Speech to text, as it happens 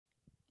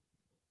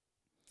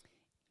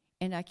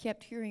And I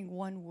kept hearing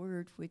one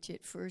word, which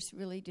at first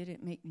really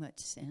didn't make much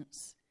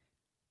sense.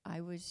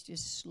 I was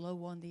just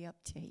slow on the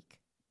uptake,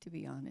 to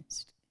be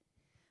honest.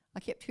 I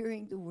kept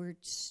hearing the word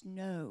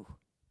snow.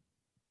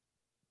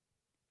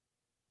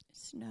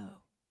 Snow.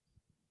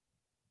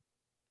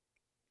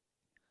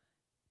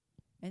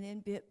 And then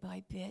bit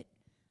by bit,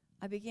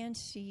 I began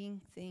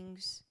seeing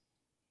things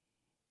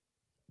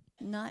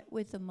not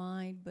with the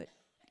mind, but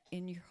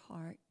in your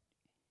heart.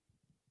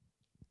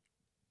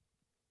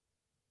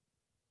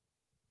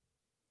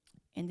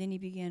 And then he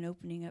began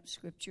opening up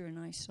scripture, and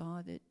I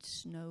saw that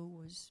snow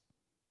was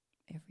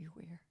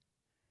everywhere.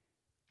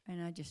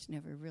 And I just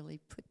never really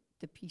put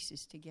the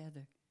pieces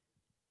together.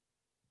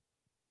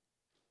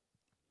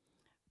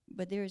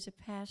 But there is a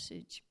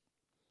passage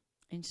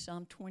in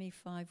Psalm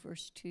 25,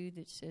 verse 2,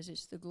 that says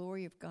it's the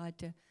glory of God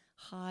to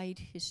hide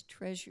his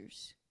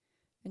treasures.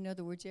 In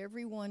other words,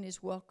 everyone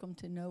is welcome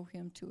to know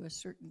him to a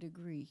certain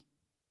degree.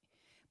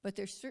 But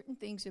there's certain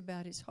things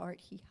about his heart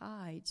he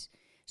hides.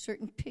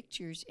 Certain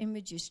pictures,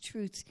 images,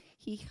 truths.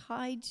 He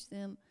hides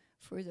them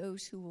for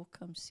those who will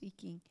come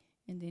seeking,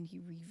 and then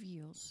he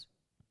reveals.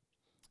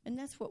 And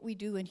that's what we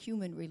do in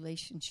human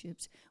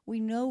relationships.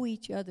 We know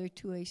each other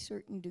to a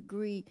certain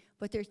degree,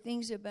 but there are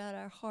things about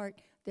our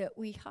heart that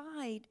we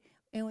hide,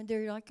 and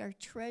they're like our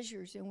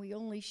treasures, and we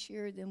only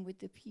share them with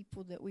the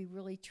people that we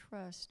really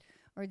trust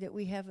or that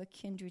we have a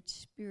kindred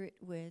spirit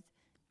with.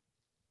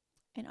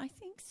 And I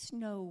think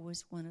snow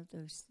was one of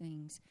those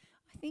things.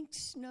 I think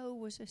snow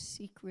was a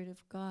secret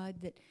of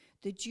God that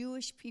the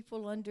Jewish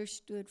people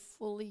understood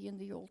fully in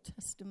the Old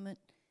Testament.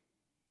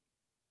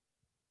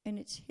 And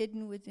it's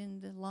hidden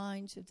within the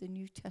lines of the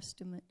New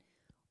Testament.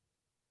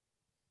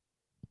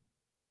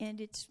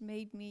 And it's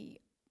made me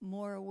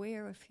more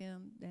aware of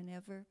him than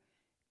ever,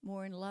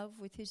 more in love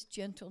with his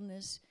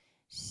gentleness,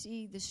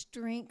 see the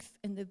strength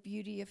and the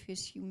beauty of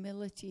his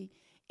humility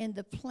and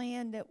the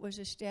plan that was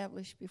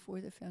established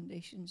before the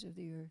foundations of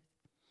the earth.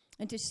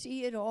 And to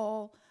see it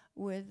all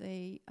with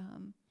a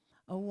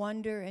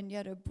wonder and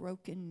yet a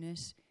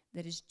brokenness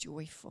that is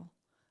joyful.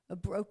 A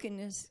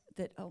brokenness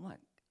that, oh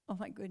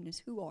my goodness,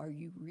 who are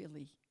you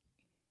really?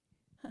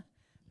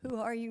 Who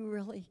are you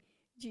really?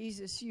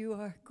 Jesus, you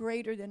are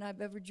greater than I've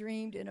ever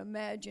dreamed and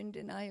imagined,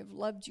 and I have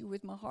loved you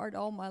with my heart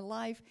all my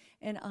life,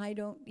 and I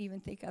don't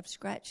even think I've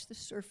scratched the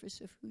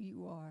surface of who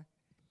you are.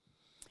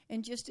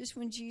 And just as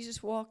when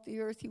Jesus walked the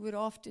earth, he would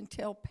often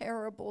tell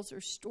parables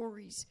or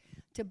stories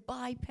to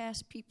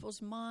bypass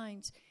people's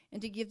minds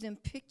and to give them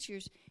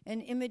pictures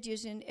and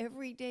images in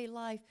everyday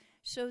life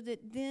so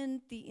that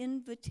then the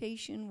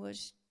invitation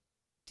was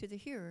to the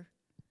hearer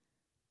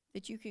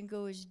that you can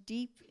go as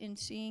deep in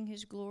seeing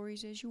his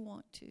glories as you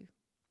want to.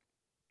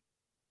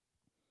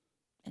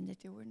 And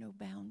that there were no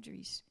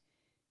boundaries.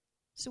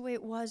 It's the way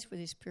it was with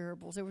his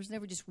parables. There was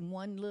never just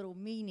one little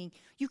meaning.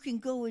 You can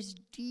go as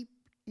deep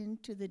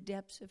into the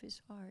depths of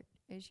his heart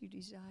as you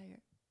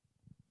desire.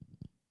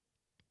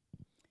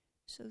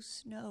 So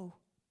snow.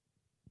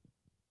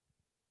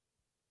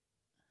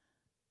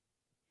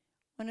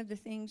 One of the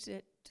things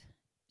that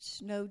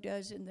snow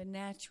does in the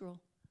natural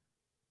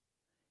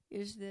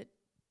is that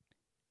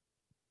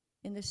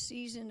in the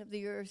season of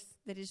the earth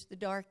that is the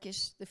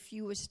darkest, the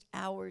fewest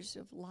hours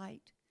of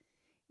light,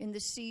 in the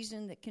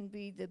season that can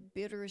be the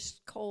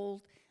bitterest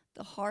cold,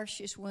 the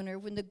harshest winter,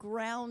 when the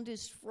ground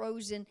is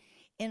frozen,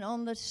 and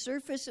on the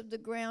surface of the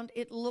ground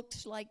it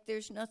looks like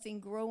there's nothing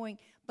growing,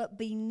 but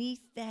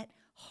beneath that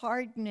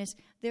hardness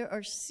there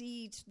are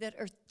seeds that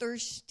are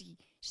thirsty,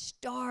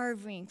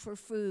 starving for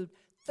food,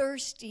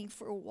 thirsting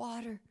for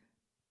water,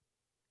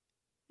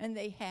 and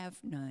they have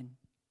none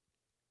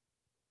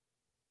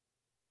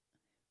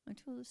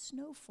until the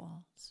snow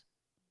falls.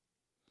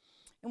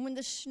 And when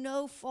the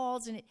snow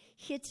falls and it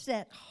hits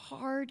that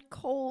hard,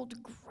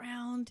 cold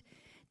ground,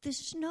 the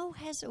snow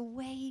has a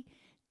way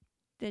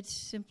that's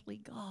simply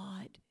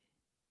God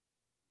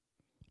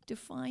to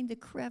find the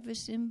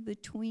crevice in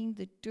between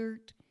the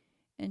dirt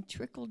and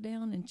trickle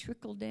down and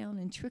trickle down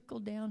and trickle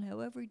down,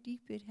 however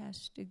deep it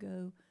has to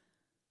go,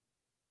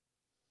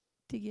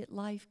 to get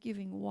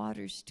life-giving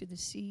waters to the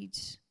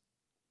seeds.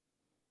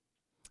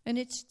 And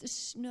it's the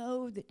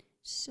snow that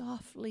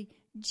softly,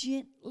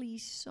 gently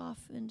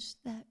softens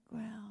that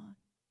ground.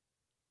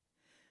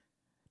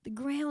 The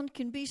ground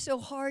can be so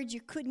hard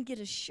you couldn't get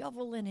a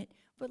shovel in it,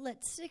 but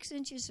let 6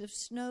 inches of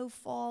snow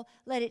fall,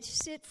 let it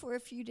sit for a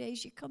few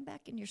days, you come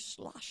back and you're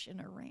sloshing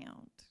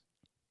around.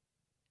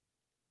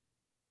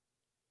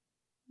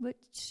 But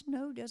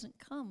snow doesn't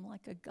come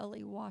like a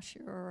gully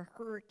washer or a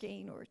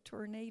hurricane or a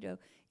tornado.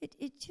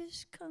 It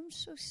just comes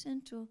so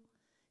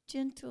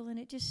gentle, and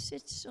it just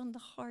sits on the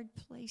hard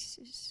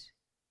places.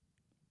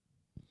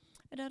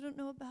 And I don't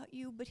know about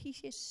you, but he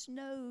has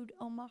snowed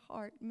on my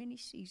heart many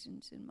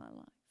seasons in my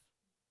life.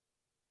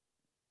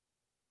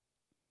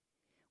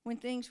 When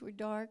things were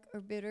dark or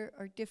bitter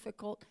or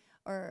difficult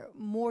or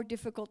more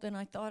difficult than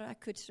I thought I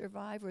could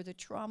survive, or the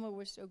trauma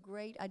was so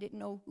great I didn't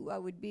know who I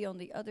would be on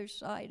the other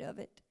side of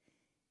it.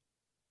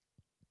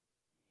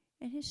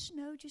 And his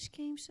snow just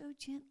came so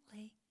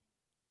gently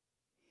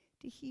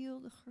to heal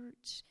the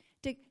hurts,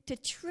 to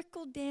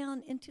trickle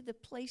down into the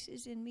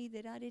places in me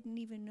that I didn't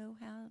even know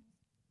how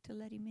to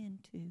let him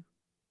into.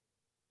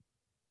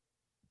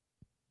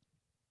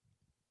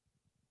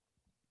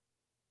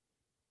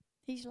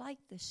 He's like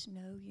the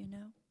snow, you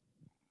know.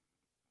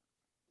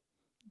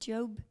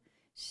 Job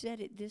said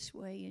it this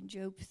way in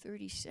Job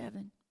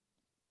 37.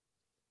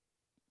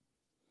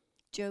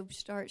 Job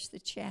starts the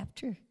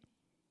chapter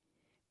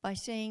by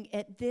saying,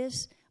 "At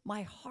this,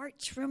 my heart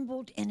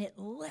trembled and it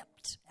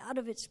leapt out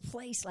of its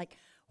place." Like,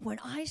 when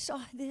I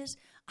saw this,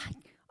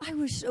 I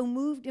was so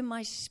moved in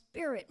my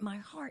spirit, my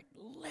heart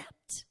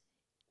leapt.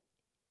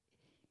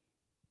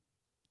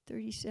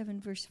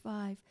 37 verse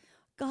 5.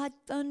 God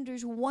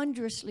thunders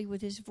wondrously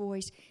with his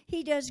voice.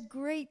 He does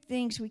great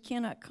things we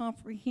cannot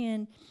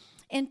comprehend.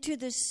 And to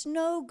the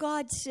snow,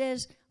 God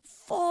says,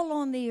 "Fall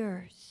on the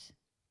earth."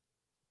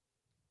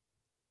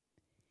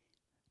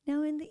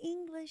 Now, in the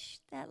English,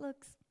 that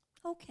looks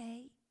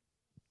okay.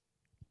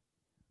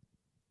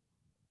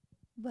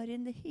 But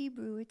in the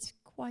Hebrew, it's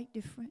quite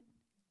different.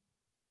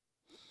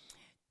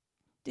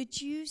 The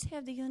Jews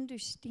have the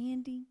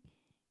understanding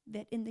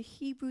that in the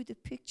Hebrew, the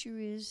picture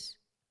is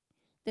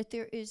that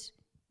there is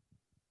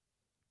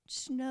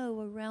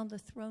snow around the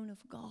throne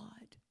of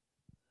God.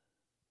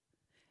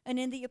 And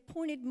in the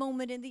appointed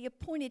moment, in the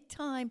appointed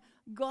time,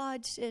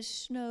 God says,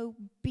 "Snow,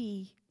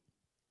 be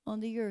on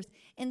the earth."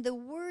 And the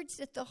words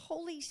that the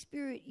Holy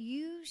Spirit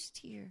used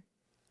here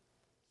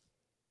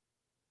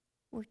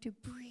were to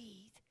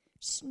breathe.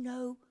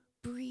 Snow,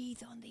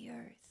 breathe on the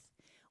earth.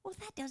 Well,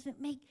 that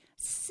doesn't make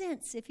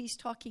sense if he's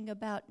talking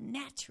about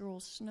natural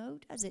snow,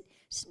 does it?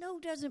 Snow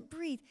doesn't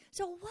breathe.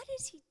 So what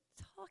is he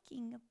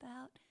talking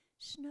about?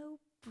 Snow,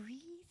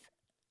 breathe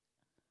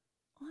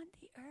on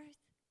the earth?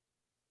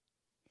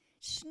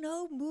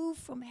 Snow move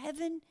from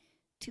heaven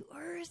to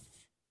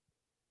earth?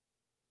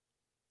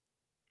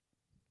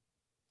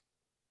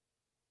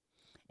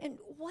 And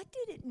what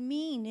did it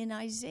mean in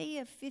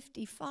Isaiah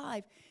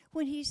 55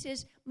 when he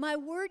says, "My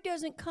word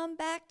doesn't come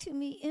back to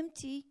me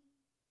empty"?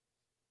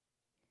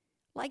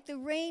 Like the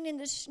rain and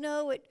the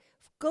snow, it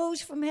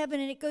goes from heaven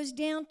and it goes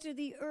down to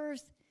the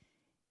earth.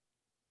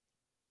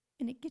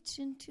 And it gets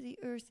into the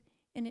earth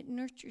and it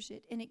nurtures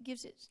it and it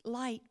gives it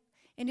light.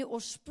 And it will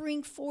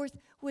spring forth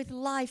with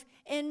life.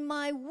 And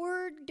my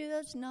word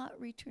does not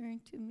return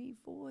to me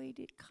void.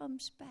 It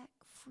comes back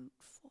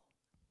fruitful.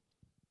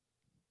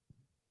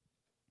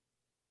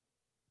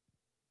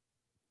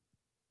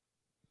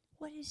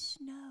 What is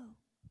snow?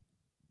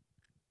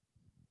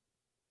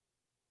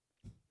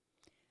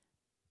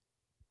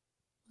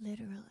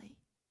 Literally,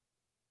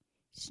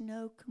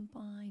 snow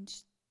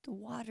combines the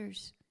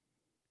waters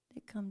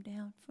that come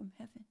down from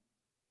heaven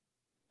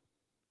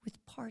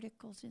with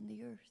particles in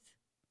the earth.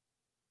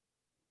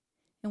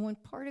 And when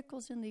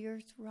particles in the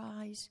earth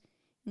rise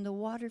and the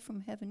water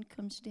from heaven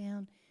comes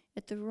down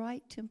at the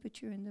right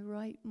temperature in the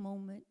right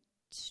moment,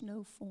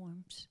 snow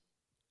forms.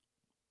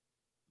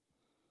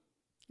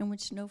 And when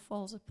snow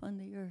falls upon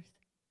the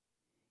earth,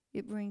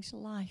 it brings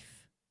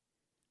life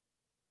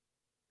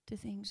to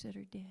things that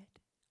are dead.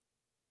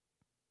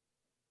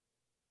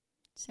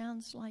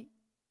 Sounds like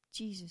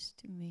Jesus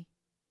to me.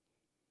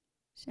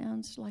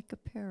 Sounds like a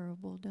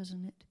parable,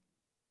 doesn't it?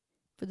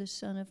 For the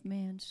Son of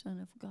Man, Son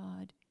of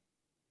God.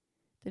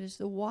 That as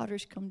the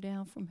waters come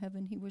down from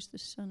heaven, he was the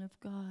Son of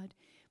God.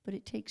 But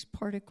it takes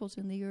particles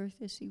in the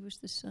earth as he was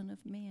the Son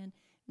of Man.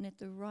 And at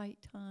the right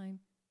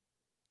time,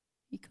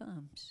 he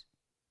comes.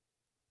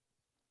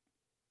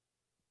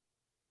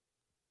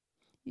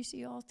 You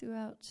see, all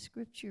throughout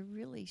Scripture,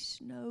 really,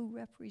 snow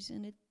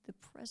represented the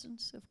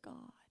presence of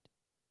God.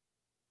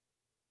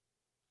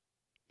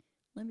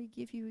 Let me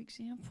give you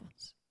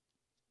examples.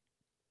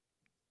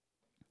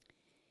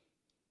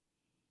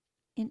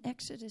 In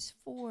Exodus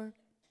 4,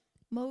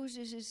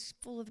 Moses is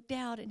full of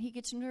doubt and he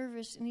gets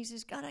nervous and he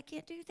says, "God, I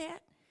can't do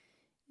that."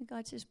 And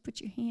God says, "Put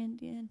your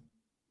hand in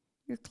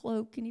your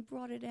cloak." And he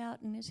brought it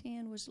out and his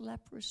hand was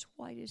leprous,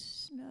 white as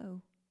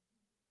snow.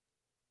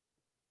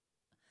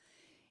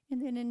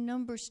 And then in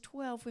Numbers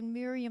 12, when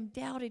Miriam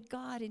doubted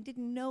God and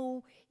didn't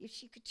know if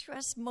she could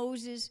trust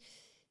Moses,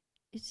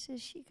 it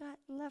says she got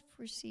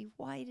leprosy,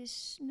 white as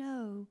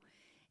snow.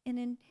 And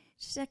in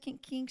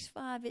 2 Kings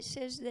 5, it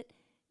says that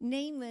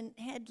Naaman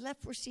had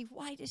leprosy,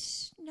 white as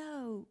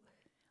snow.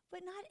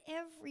 But not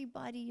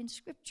everybody in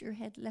Scripture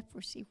had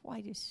leprosy,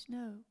 white as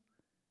snow.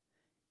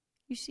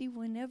 You see,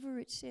 whenever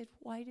it said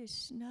white as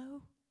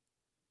snow,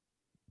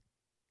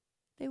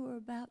 they were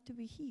about to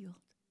be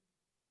healed.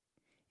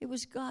 It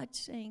was God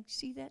saying,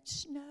 "See that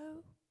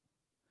snow?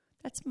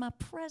 That's my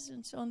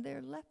presence on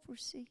their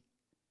leprosy.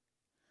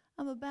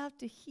 I'm about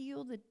to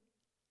heal the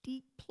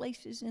deep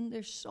places in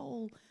their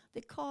soul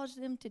that cause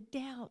them to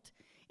doubt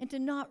and to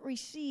not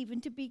receive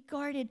and to be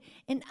guarded.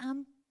 And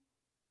I'm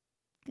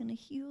going to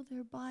heal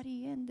their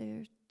body and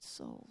their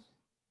soul."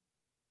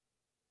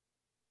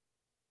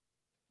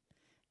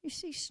 You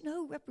see,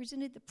 snow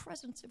represented the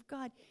presence of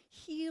God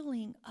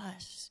healing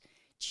us,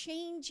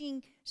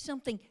 changing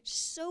something,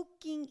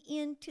 soaking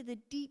into the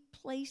deep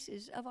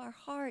places of our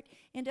heart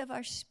and of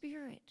our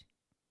spirit.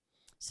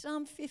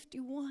 Psalm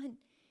 51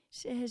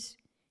 says,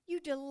 you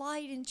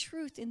delight in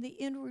truth in the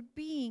inward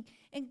being.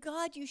 And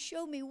God, you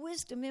show me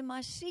wisdom in my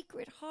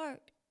secret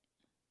heart.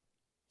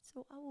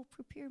 So I will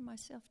prepare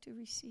myself to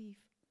receive.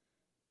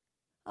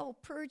 I will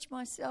purge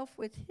myself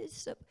with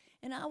hyssop,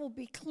 and I will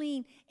be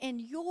clean.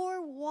 And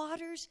your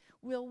waters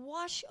will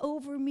wash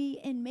over me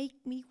and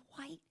make me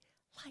white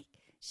like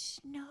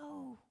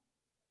snow.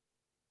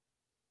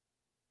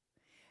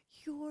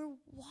 Your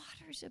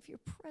waters of your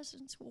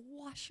presence will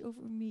wash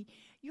over me.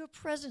 Your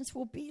presence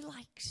will be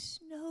like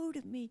snow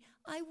to me.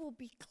 I will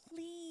be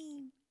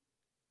clean.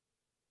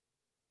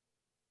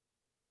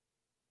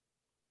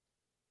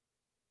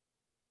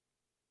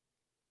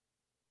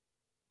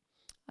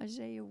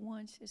 Isaiah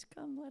 1 says,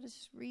 come, let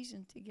us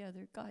reason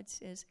together. God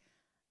says,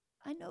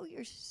 I know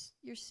your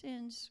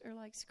sins are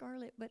like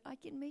scarlet, but I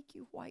can make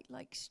you white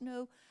like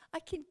snow. I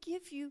can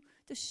give you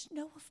the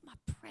snow of my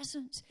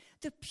presence,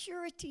 the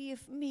purity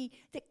of me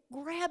that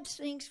grabs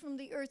things from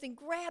the earth and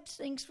grabs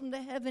things from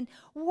the heaven,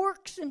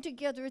 works them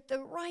together at the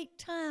right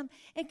time,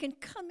 and can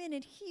come in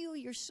and heal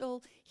your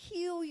soul,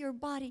 heal your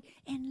body,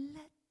 and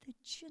let the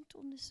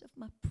gentleness of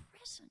my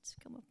presence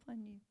come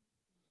upon you.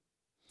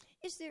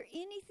 Is there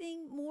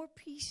anything more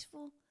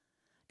peaceful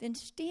than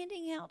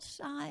standing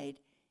outside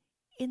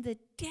in the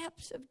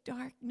depths of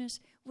darkness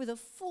with a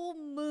full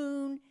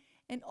moon,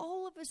 and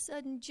all of a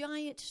sudden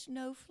giant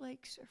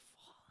snowflakes are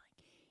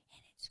falling,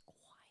 and it's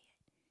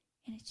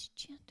quiet, and it's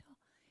gentle,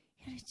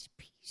 and it's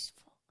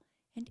peaceful,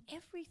 and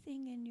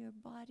everything in your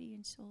body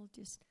and soul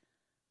just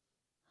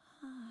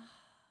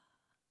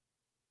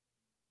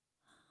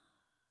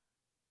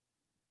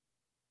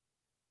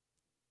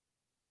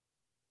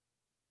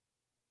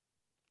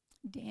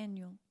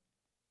Daniel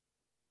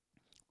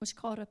was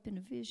caught up in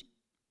a vision.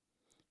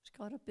 He was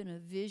caught up in a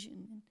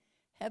vision in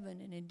heaven.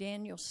 And in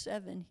Daniel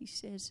 7, he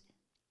says,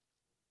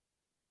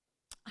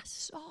 I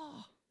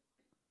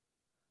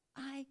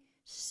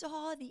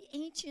saw the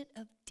Ancient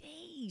of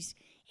Days,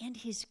 and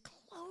his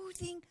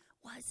clothing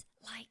was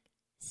like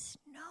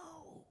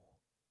snow.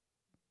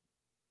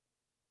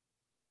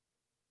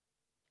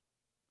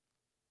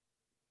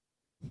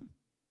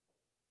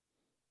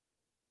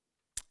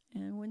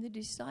 And when the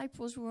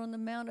disciples were on the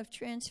Mount of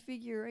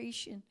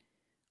Transfiguration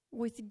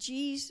with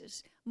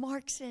Jesus,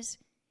 Mark says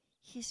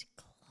his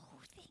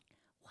clothing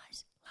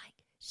was like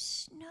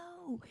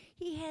snow.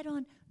 He had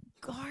on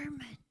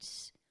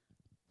garments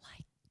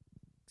like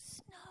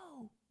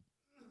snow.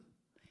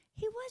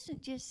 He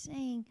wasn't just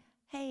saying,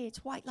 hey,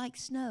 it's white like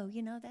snow.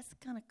 You know, that's the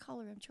kind of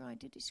color I'm trying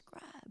to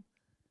describe.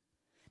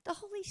 The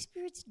Holy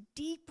Spirit's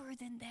deeper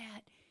than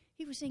that.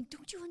 He was saying,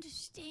 don't you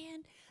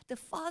understand? The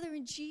Father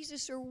and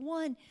Jesus are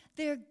one.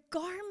 Their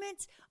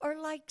garments are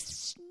like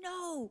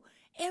snow.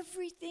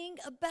 Everything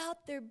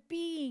about their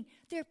being,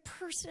 their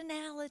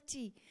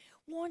personality,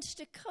 wants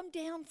to come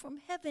down from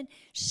heaven,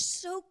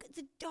 soak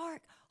the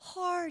dark,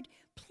 hard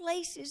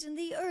places in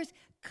the earth,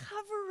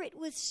 cover it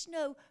with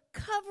snow,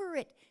 cover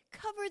it,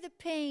 cover the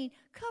pain,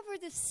 cover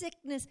the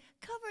sickness,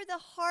 cover the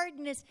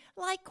hardness,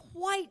 like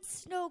white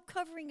snow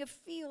covering a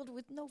field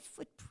with no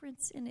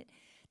footprints in it.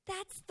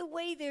 That's the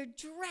way they're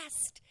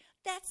dressed.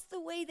 That's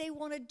the way they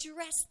want to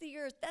dress the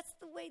earth. That's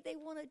the way they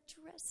want to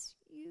dress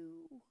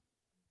you.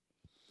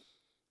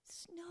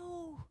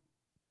 Snow.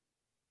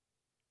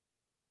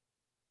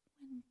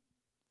 When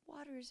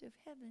waters of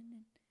heaven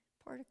and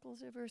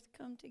particles of earth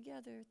come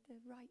together at the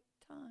right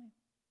time.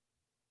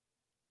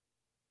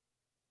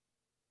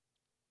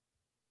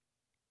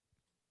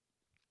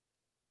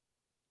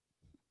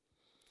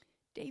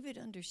 David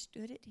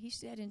understood it. He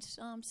said in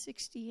Psalm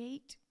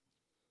 68,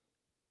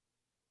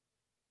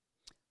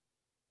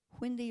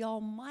 when the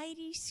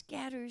Almighty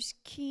scatters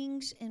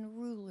kings and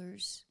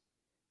rulers,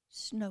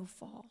 snow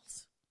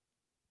falls.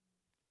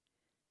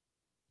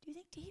 Do you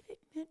think David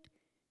meant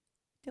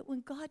that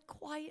when God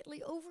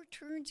quietly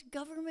overturns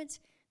governments,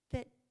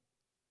 that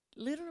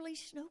literally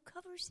snow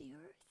covers the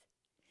earth?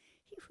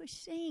 He was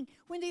saying,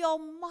 when the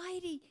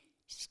Almighty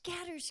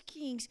scatters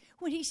kings,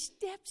 when he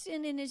steps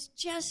in his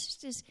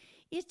justice,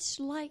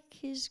 it's like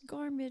his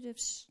garment of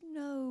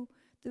snow,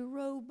 the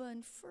robe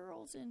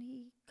unfurls, and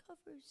he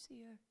covers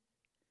the earth.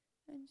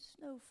 And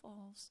snow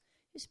falls.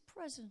 His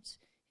presence,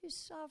 his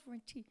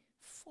sovereignty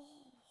falls.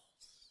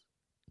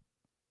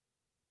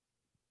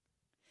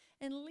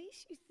 And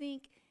lest you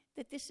think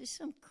that this is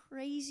some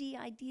crazy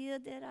idea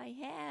that I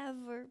have,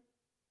 or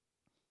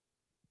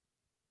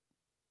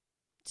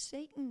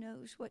Satan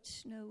knows what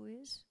snow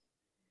is.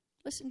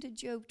 Listen to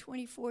Job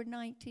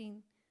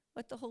 24:19,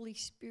 what the Holy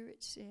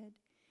Spirit said.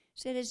 It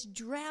said, as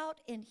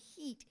drought and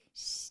heat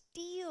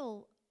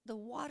steal the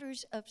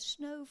waters of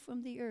snow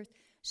from the earth,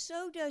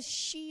 so does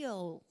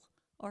Sheol,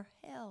 or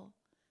hell,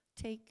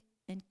 take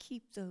and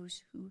keep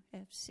those who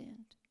have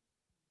sinned.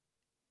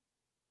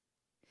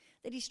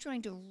 That he's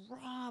trying to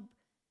rob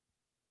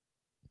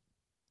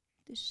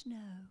the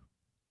snow,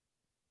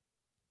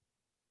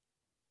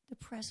 the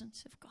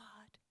presence of God,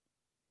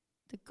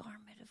 the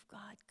garment of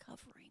God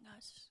covering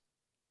us.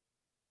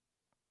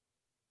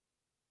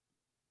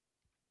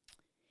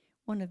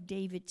 One of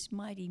David's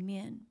mighty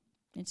men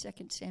in 2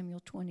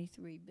 Samuel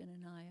 23,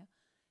 Benaniah.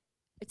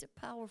 It's a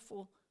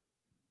powerful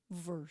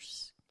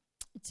verse.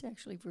 It's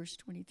actually verse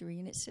 23,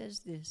 and it says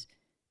this,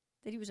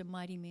 that he was a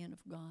mighty man of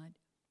God.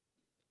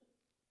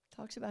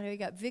 Talks about how he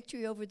got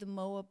victory over the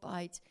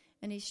Moabites,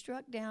 and he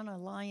struck down a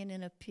lion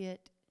in a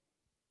pit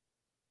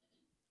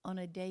on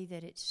a day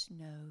that it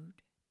snowed.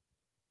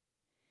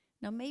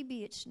 Now,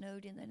 maybe it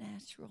snowed in the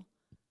natural,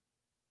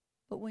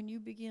 but when you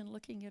begin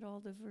looking at all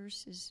the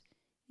verses,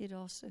 it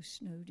also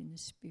snowed in the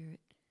spirit.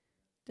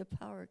 The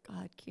power of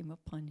God came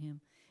upon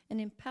him and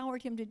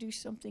empowered him to do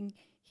something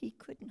he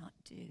could not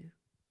do.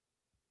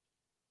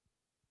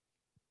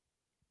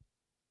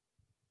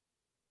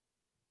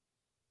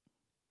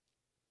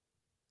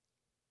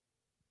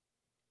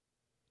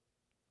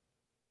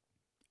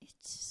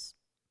 It's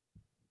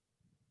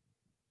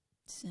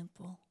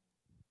simple.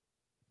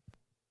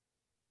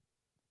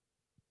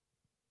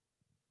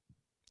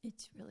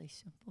 It's really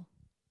simple.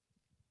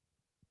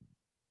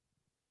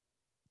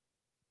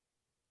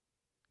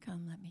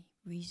 Come, let me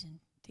reason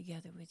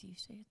together with you,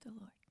 saith the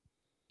Lord.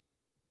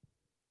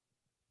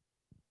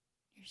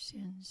 Your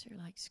sins are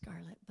like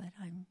scarlet, but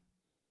I'm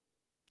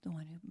the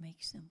one who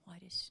makes them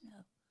white as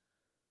snow.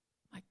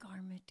 My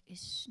garment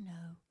is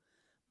snow.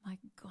 My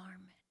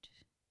garment.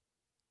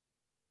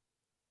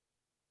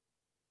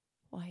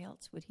 Why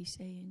else would he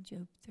say in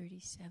Job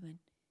 37?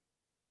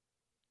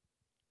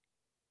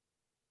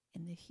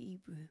 In the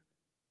Hebrew,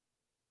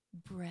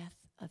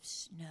 breath of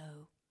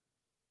snow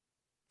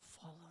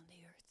fall on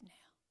the earth now.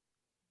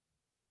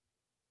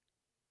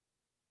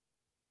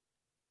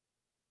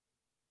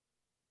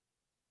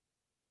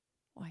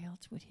 Why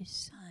else would his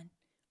son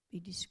be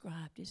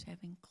described as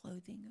having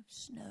clothing of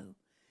snow?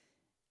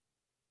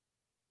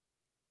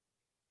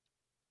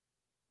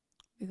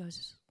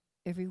 Because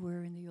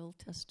everywhere in the Old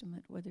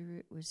Testament, whether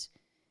it was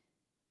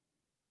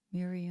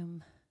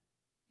Miriam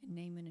and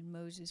Naaman and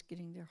Moses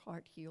getting their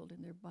heart healed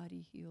and their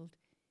body healed,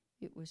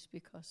 it was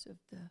because of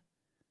the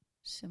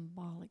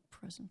symbolic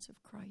presence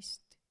of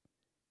Christ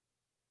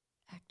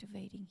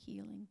activating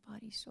healing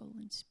body, soul,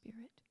 and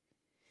spirit.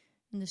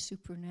 And the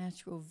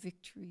supernatural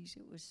victories,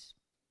 it was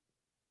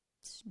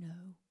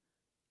snow.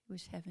 It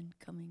was heaven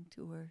coming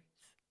to earth.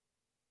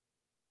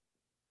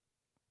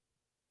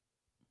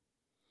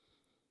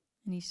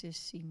 And he says,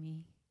 see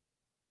me.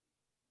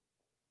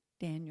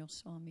 Daniel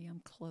saw me.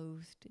 I'm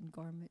clothed in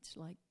garments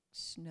like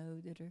snow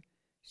that are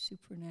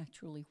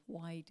supernaturally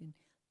white and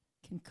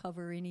can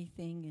cover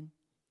anything.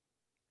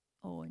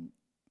 And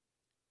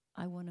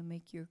I want to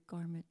make your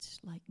garments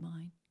like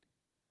mine.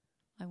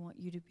 I want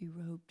you to be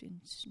robed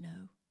in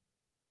snow,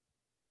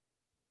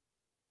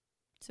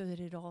 so that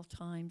at all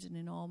times and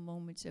in all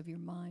moments of your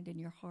mind and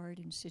your heart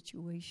and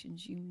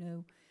situations, you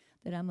know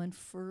that I'm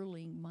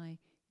unfurling my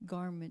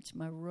garments,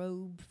 my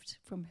robes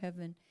from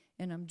heaven,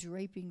 and I'm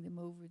draping them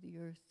over the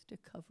earth to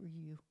cover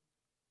you,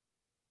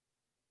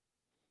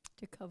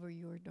 to cover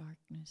your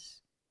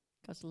darkness,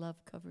 because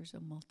love covers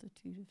a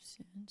multitude of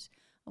sins.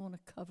 I want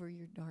to cover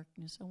your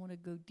darkness. I want to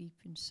go deep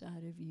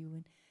inside of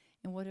you,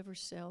 and whatever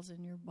cells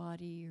in your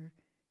body are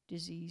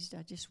diseased,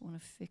 I just want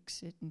to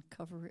fix it and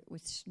cover it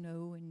with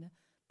snow and the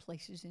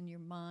places in your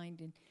mind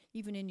and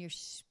even in your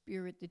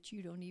spirit that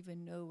you don't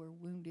even know are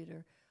wounded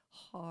or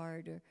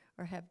hard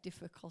or have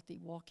difficulty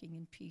walking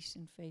in peace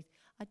and faith.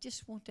 I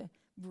just want to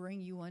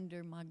bring you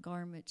under my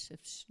garments of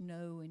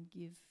snow and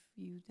give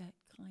you that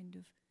kind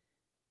of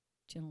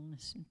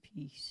gentleness and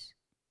peace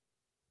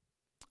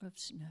of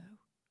snow.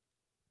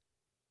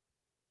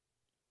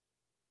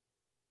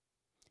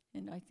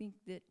 And I think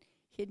that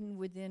hidden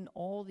within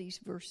all these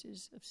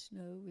verses of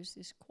snow is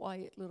this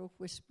quiet little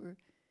whisper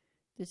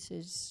that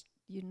says,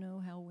 you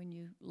know how when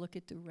you look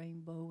at the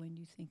rainbow and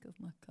you think of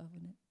my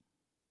covenant?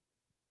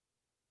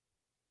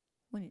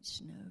 When it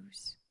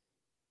snows,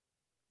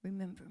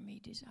 remember me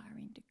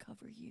desiring to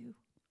cover you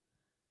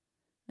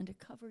and to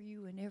cover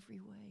you in every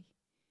way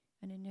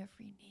and in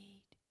every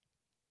need.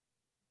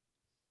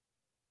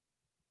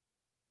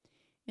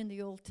 In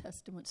the Old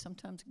Testament,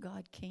 sometimes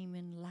God came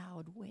in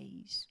loud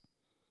ways,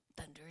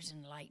 thunders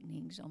and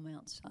lightnings on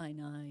Mount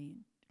Sinai,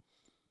 and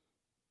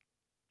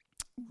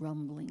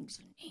rumblings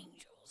and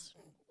angels,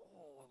 and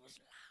it was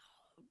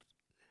loud.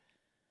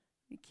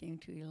 He came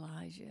to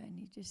Elijah and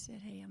he just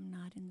said, hey, I'm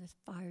not in the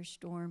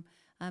firestorm.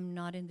 I'm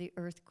not in the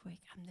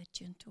earthquake. I'm the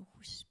gentle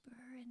whisper.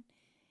 And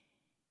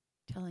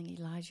telling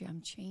Elijah,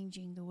 I'm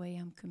changing the way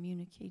I'm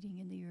communicating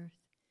in the earth.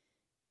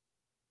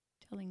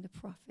 Telling the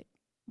prophet,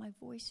 my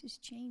voice is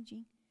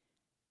changing.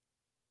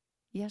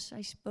 Yes,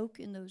 I spoke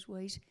in those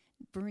ways,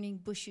 burning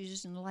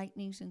bushes and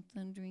lightnings and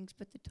thunderings,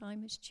 but the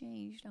time has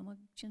changed. I'm a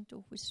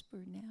gentle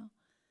whisper now.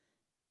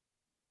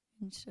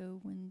 And so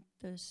when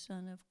the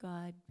Son of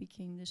God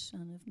became the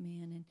Son of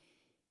Man and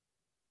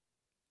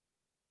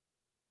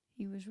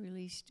he was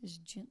released as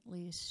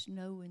gently as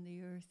snow in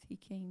the earth, he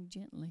came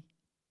gently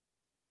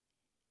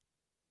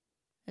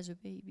as a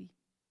baby.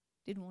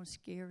 Didn't want to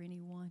scare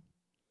anyone.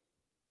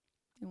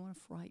 Didn't want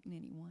to frighten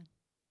anyone.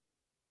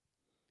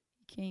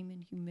 He came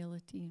in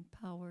humility and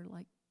power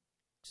like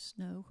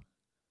snow.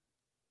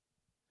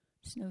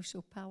 Snow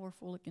so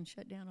powerful it can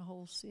shut down a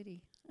whole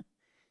city.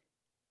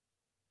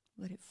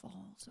 But it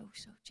falls oh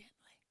so gently.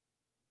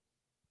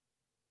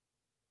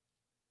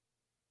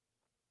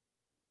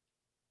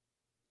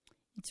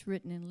 It's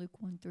written in Luke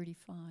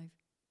 1:35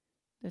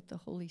 that the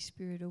Holy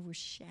Spirit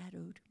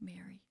overshadowed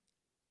Mary.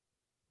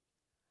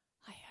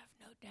 I have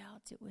no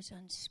doubts it was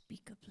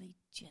unspeakably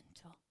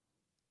gentle,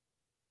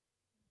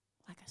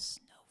 like a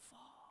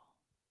snowfall.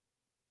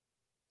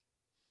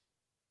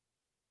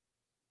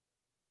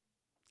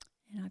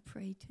 And I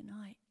pray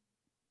tonight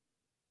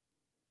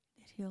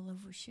that He'll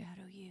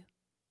overshadow you,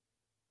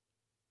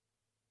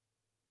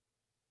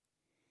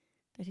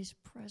 that His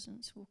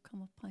presence will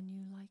come upon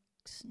you like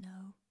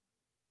snow,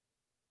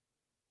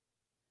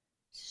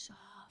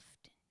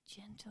 soft and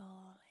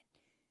gentle,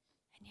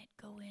 and yet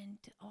go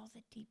into all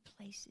the deep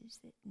places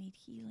that need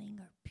healing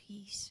or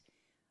peace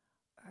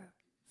or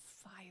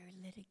fire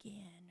lit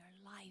again or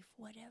life,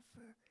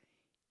 whatever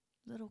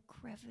little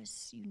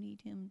crevice you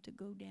need Him to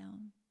go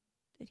down,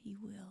 that He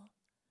will.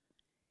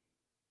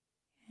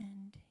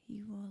 And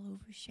He will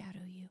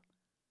overshadow you.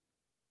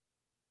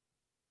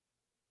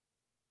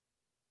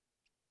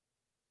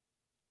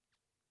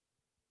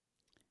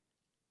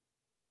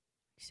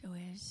 So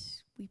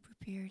as we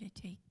prepare to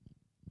take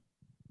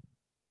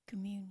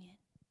communion,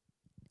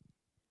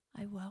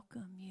 I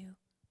welcome you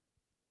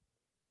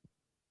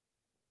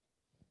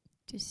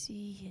to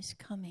see His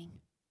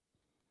coming,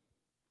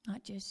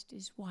 not just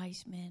as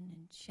wise men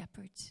and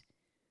shepherds,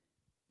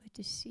 but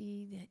to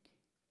see that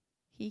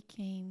He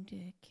came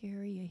to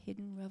carry a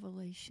hidden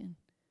revelation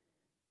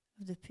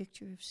of the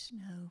picture of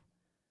snow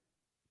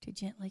to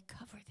gently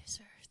cover this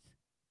earth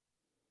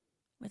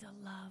with a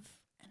love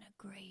and a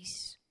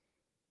grace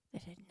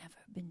that had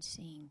never been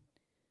seen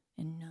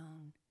and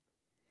known,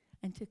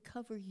 and to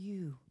cover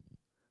you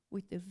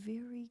with the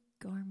very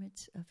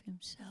garments of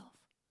Himself,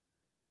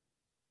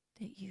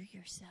 that you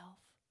yourself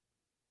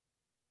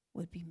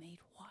would be made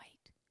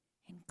white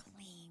and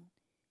clean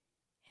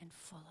and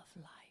full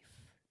of life.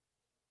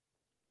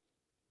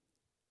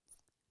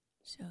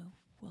 So,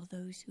 will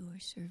those who are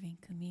serving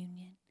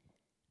communion,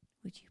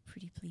 would you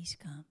pretty please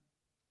come?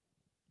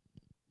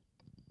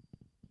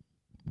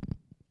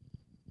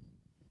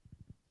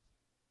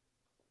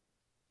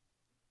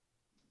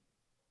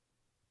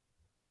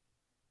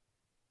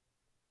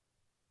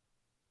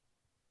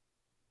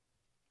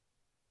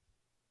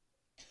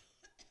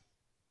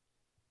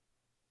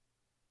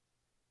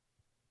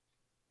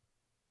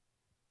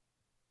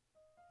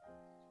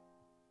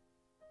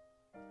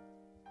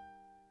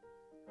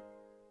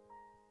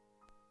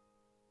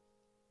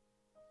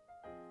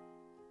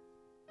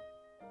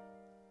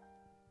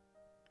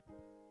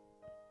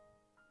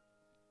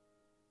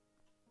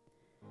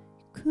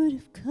 Could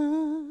have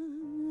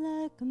come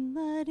like a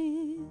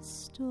mighty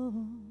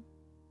storm,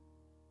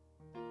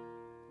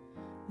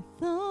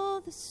 with all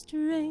the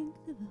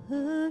strength of a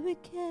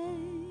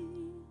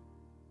hurricane.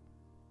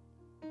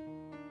 You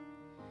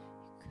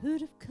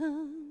could have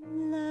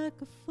come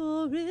like a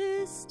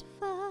forest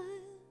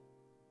fire,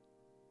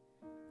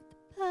 with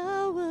the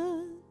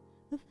power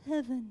of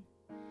heaven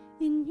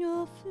in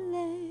your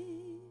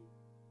flame.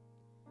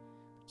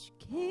 But you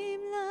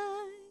came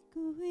like a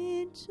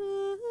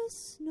winter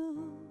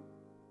snow,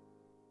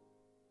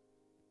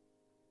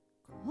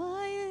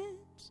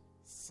 quiet,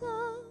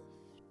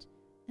 soft,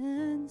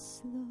 and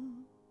slow,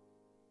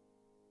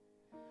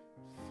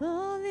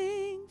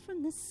 falling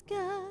from the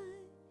sky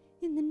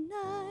in the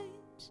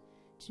night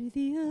to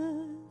the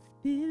earth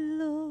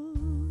below.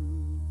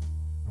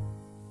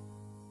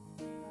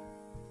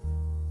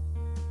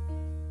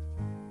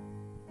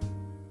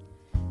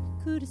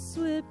 You could have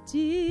swept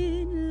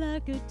in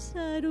like a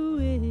tidal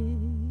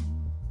wave,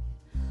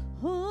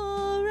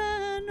 or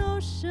an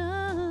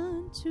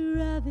ocean to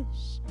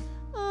ravish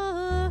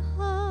our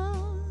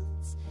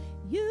hearts.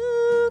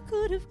 You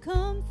could have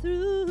come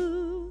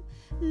through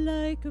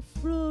like a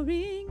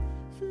roaring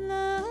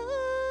flood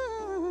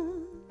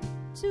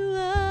to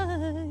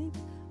wipe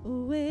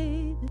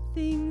away the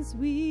things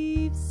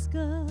we've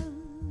scarred.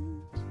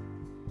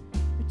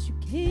 But you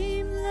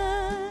came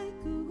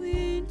like a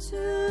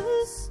winter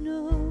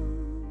snow,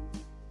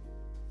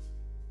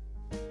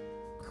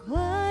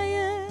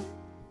 quiet,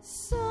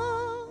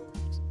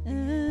 soft,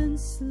 and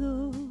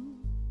slow,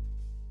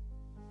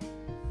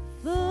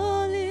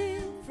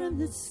 falling from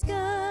the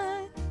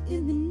sky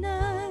in the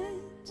night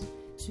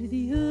to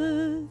the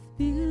earth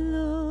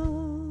below.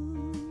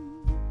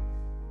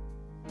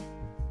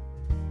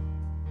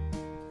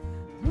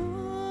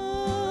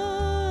 Oh,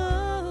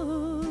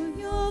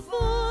 your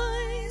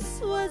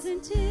voice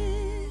wasn't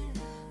in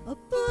a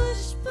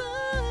bush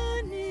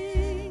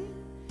burning.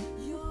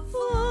 Your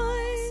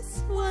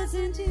voice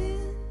wasn't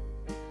in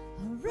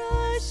a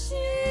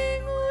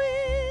rushing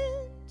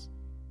wind.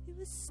 It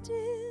was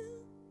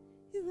still,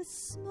 it was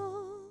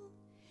small,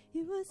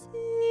 it was hidden.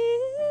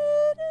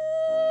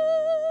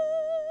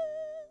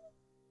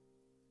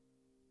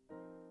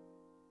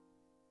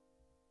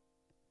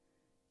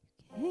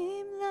 You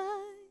came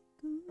like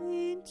a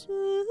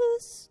winter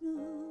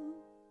snow,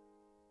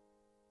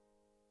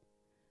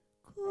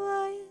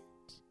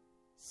 quiet,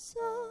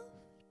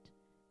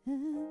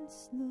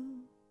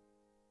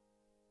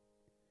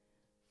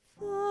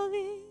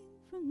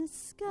 the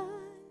sky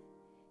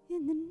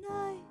in the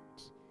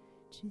night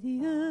to the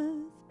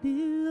earth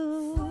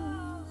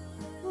below.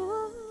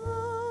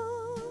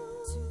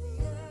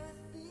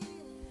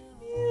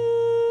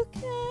 You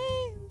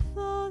came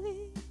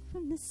falling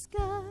from the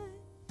sky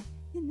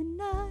in the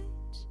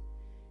night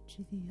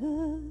to the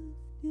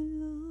earth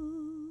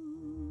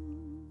below.